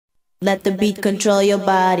Let the beat control your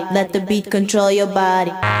body. Let the beat control your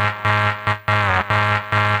body.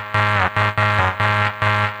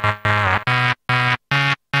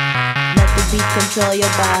 Let the beat control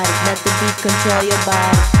your body. Let the beat control your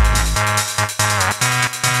body.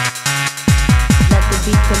 Let the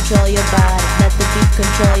beat control your body. Let the beat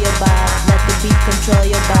control your body. Let the beat control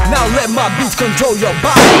your body. Now let my beats control your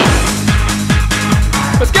body.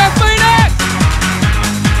 Let's go, Phoenix!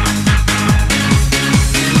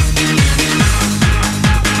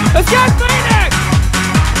 Let's go, Phoenix!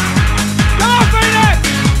 Go on, Phoenix!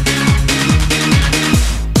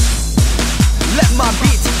 Let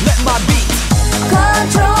my beat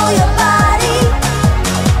control your body.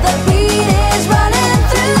 The beat is running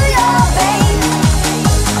through your veins.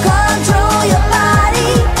 Control your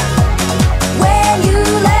body. When you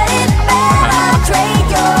let it penetrate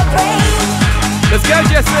your brain. Let's go,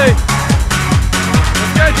 Jesse!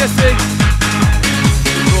 Let's go, Jesse!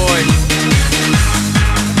 Good boy.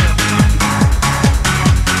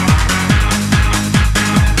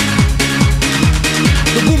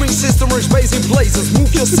 The booming system is raising blazes.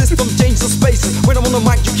 Move your system, change the spaces. When I'm on the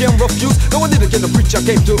mic you can't refuse. No, I didn't get to preach, I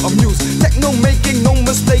came to amuse. Techno making, no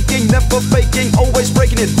mistaking, never faking, always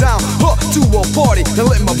breaking it down. To a party, now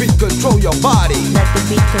let my beat control your body. Let the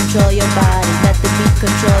beat control your body. Let the beat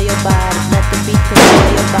control your body. Let the beat control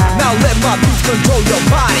your body. Now let my beat control your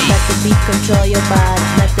body. Let the beat control your body.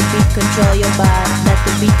 Let the beat control your body. Let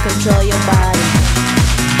the beat control your body.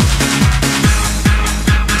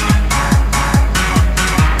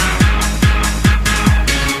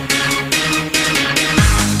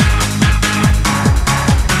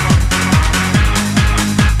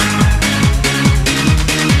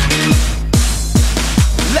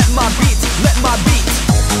 Let my beat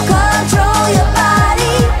control your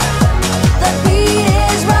body. The beat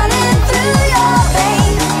is running through your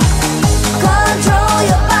veins. Control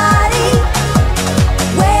your body.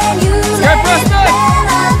 When you let it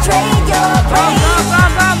penetrate your brain.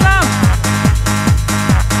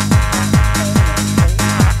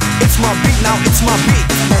 It's my beat now, it's my beat.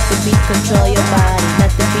 Let the beat control your body.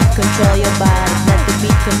 Let the beat control your body. Let the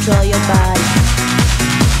beat control your body.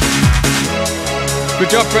 Good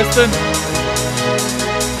job, Preston.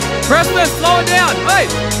 Preston, slow it down. Hey,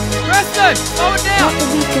 Preston, slow it down. Let the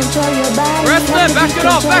beat control your body. Preston, back it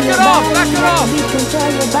off, back it off, back it off. Let the beat control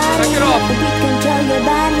your body. Back it off. Let the beat control your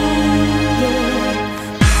body. Yeah.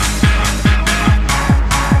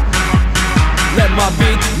 Let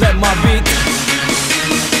my beat.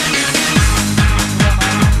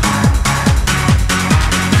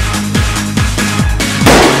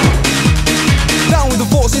 Down with the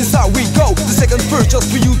force, inside we go. The second verse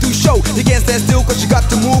just for you to show. You can't stand still cause you got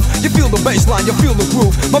to move. You feel the bassline, you feel the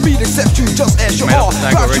groove. My beat accepts you just as you are.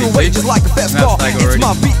 Drives you away just like a fast car. It's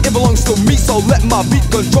my beat, it belongs to me. So let my beat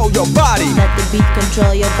control your body. Let the beat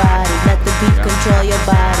control your body. Let the beat control your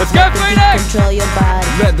body. Let's go, Let the beat Phoenix! control your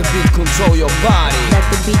body. Let the beat control your body. Let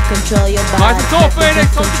the beat control your body. Nice and tall, Let the beat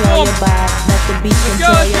Phoenix, on the control your top. body. Let the beat go,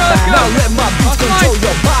 control let's your go, let's body. go. Now let my beat control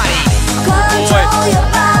your body. Control your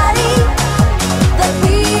body. The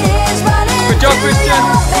beat is running Good job, through Christian.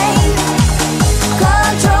 your veins.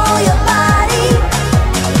 Control your body.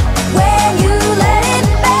 When you let it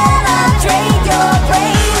penetrate your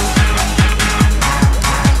brain.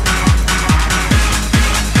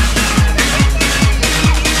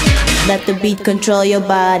 Let the beat control your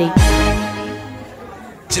body.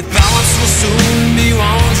 Your thoughts will soon be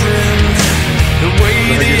wandering the way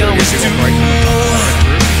they always do.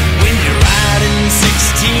 When you're riding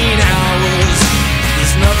 16 hours,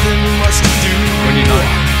 there's nothing much to do. When you're not.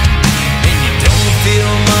 And you don't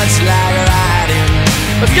feel much like riding.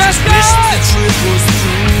 Let's go, Wish the trip was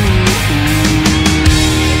through.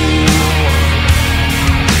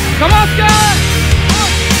 Come on, Scott!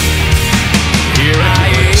 Here I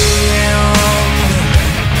am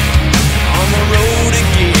on the road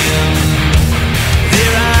again.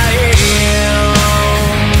 There I am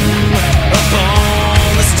upon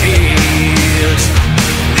the stage.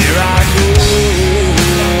 There I go,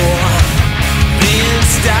 then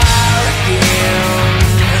start again.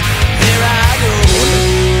 There I go,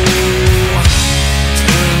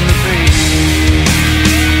 turn the page.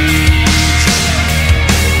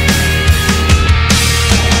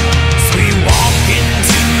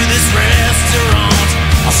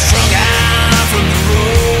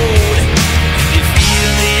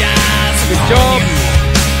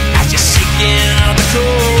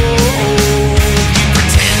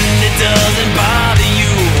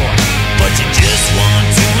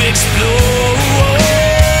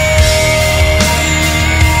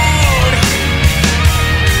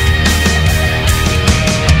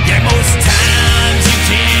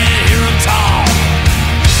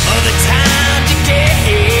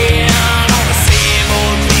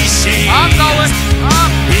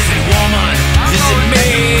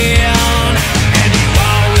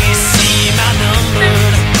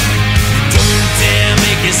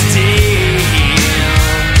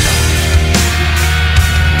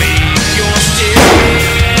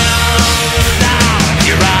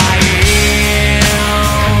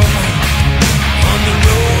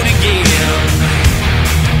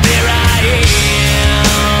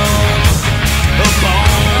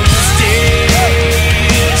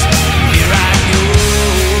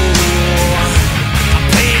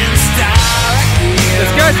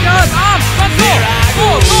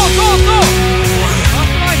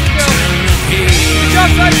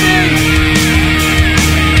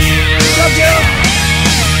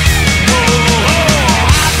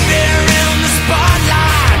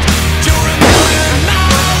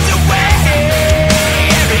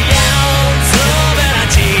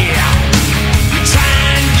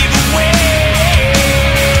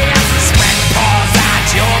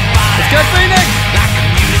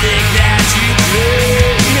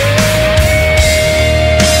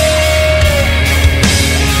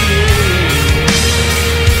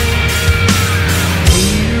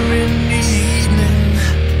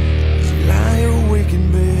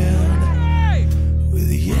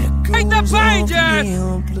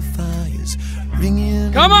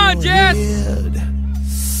 Come on, Jess!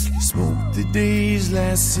 Smoke the day's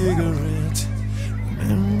last cigarette,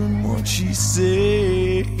 remembering what she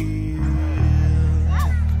said.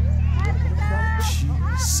 She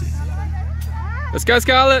said, Let's go,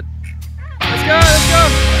 Scarlett. Let's go, let's go.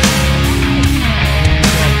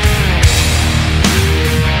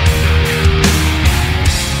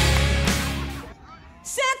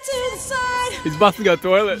 Set to the side. He's busting our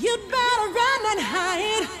toilet. You'd better run and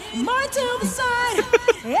hide. More to the side.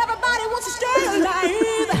 Everybody wants to stay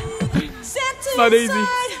alive. Set to Not the easy.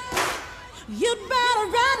 side. You'd better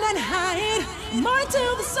run and hide. More to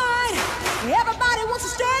the side. Everybody wants to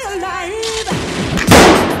stay alive.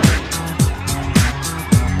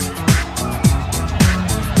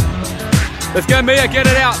 Let's go, Mia, get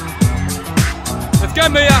it out. Let's go,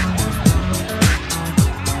 Mia.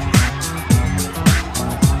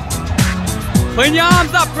 Clean your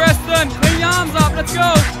arms up, Preston. Clean your arms up. Let's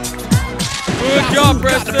go. Good job,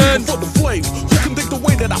 Preston. For the flame, who can think the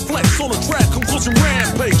way that I flex on the track? Conclusion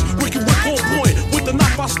rampage, wicked whip on point with the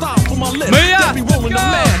knife I style for my left. Mia, Don't be rolling the let's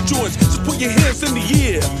go. mad joints. Just put your hands in the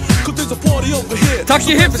air, 'cause there's a party over here. Tuck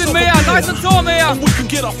your hips in, Mia. Nice and tall, Mia. And we can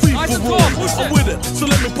get our feet Nice and on. tall, push I'm it. with it, so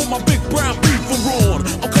let me put my big brown beaver on.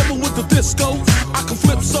 I'm coming with the disco, I can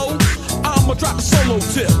flip so I'ma drop a solo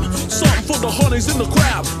tip. Something for the honeys in the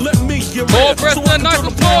crowd. Let me hear Tall, it. Preston, I can nice turn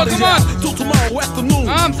and the tall, party come on. out Till tomorrow afternoon.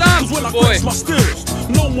 Arms, 'Cause when I boy. flex my stills,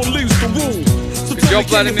 no one leaves the room. So Good tell job,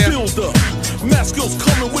 me, can you Vladimir. feel the Masco's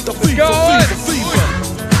coming with the fever, go, Owen. fever.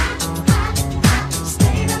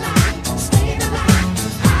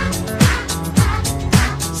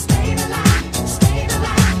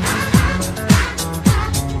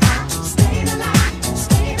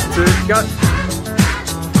 Got.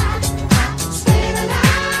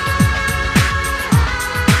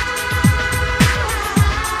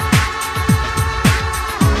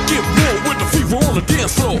 Get real with the fever on the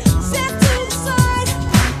dance floor. Set to the side.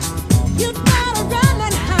 You'd better run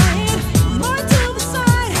and hide. More to the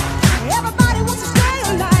side. Everybody wants to stay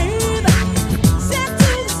alive. Set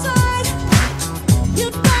to the side.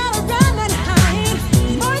 You'd better run and hide.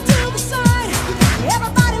 More to the side.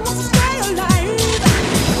 Everybody wants to stay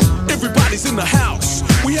alive. Everybody's in the house.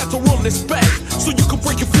 We have to run this back so you can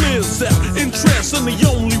break your flares out. In trance, I'm the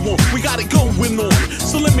only one. We got it going on.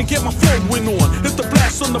 So let me get my flowing on. It's the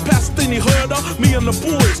blast on the past thing you heard of. Me and the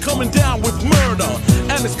boys coming down with murder.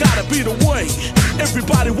 And it's gotta be the way.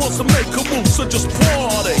 Everybody wants to make a move, so just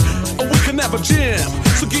party. And we can have a jam.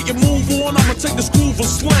 So get your move on, I'ma take this groove and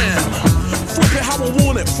slam. Flip it how I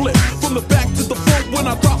want it, flip. From the back to the front when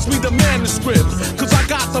I drops me the manuscript. 'Cause I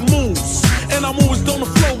got the moves. And I'm always on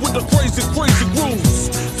the flow with the crazy, crazy grooves.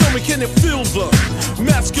 Tell me, can you feel the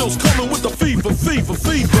math skills coming with the fever, fever,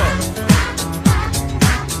 fever?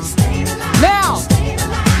 Now.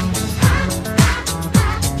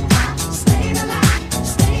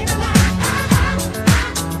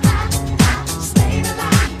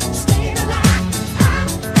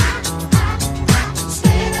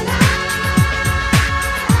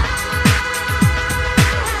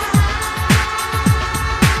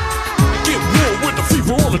 Get real with the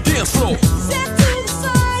fever on the dance floor. Set to the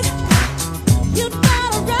side. You'd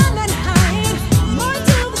better run and hide. More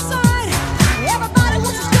to the side. Everybody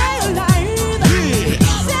wants to stay alive. Yeah.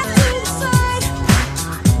 Set to the side.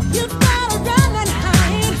 You'd better run and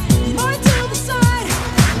hide. More to the side.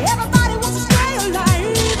 Everybody wants to stay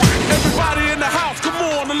alive. Everybody in the house, come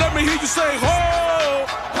on and let me hear you say ho.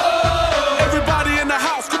 Everybody in the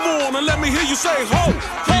house, come on and let me hear you say ho,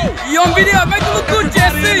 ho. You on video? Make it look good,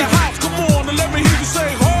 Everybody in Jesse. the house, come on and let me hear you say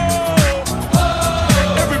ho.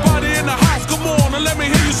 Everybody in the house, come on and let me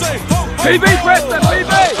hear you say ho, ho. PB, Preston,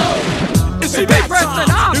 PB. It's PB, about Preston,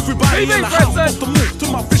 time. up. Everybody PB, in the house Preston. wants to move to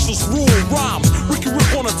my vicious rule rhymes. Ricky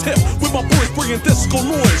Rip on a tip with my boys bringing disco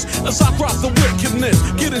noise. As I drop the wickedness,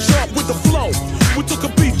 getting sharp with the flow. We took a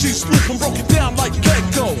BG swoop and broke it down like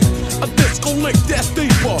Gecko. A disco lick that's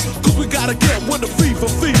deeper, 'cause we gotta get with the fever,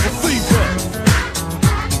 fever, fever.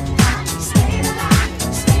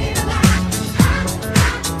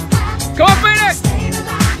 Come on, Phoenix.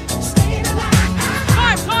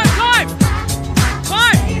 Time, time, time.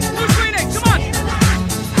 Time. Push Phoenix, come on.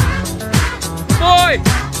 Boy.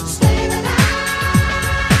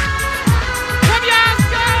 Come on,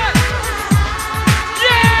 Scarlett.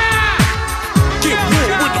 Yeah. Get real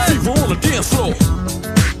with the fever on the dance floor.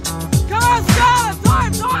 Come on, Scarlett.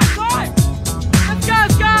 Time, time, time. Let's go,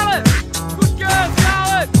 Scarlett. Good girl,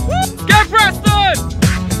 Scarlett. Go, Preston.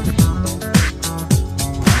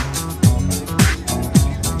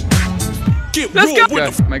 Get Let's real go.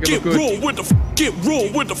 with the Make it get look good. real with the get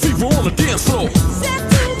real with the fever on the dance floor. Set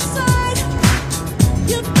to the side.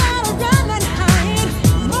 You'd better run and hide.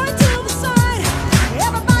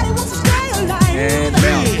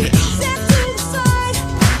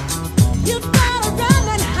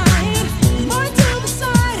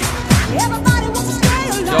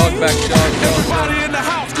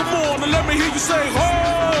 hear you say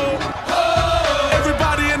ho.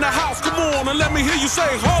 Everybody in the house, come on and let me hear you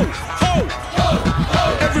say ho, ho.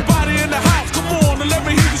 Everybody in the house, come on and let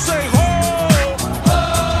me hear you say ho.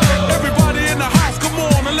 Everybody in the house, come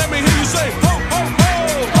on and let me hear you say ho, ho, ho.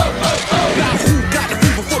 Now who got the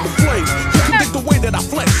fever for the flames? Who can dig the way that I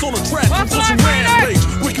flex on the track? I'm pushing rampage.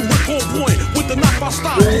 Wicked whip on point with the knife I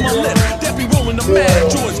style on my lip. That be rolling the mad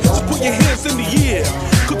joints. So put your hands in the air.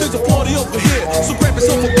 Cause there's a party over here. So grab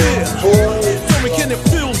yourself a beer. Tell me, can it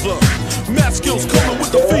feel the math skills?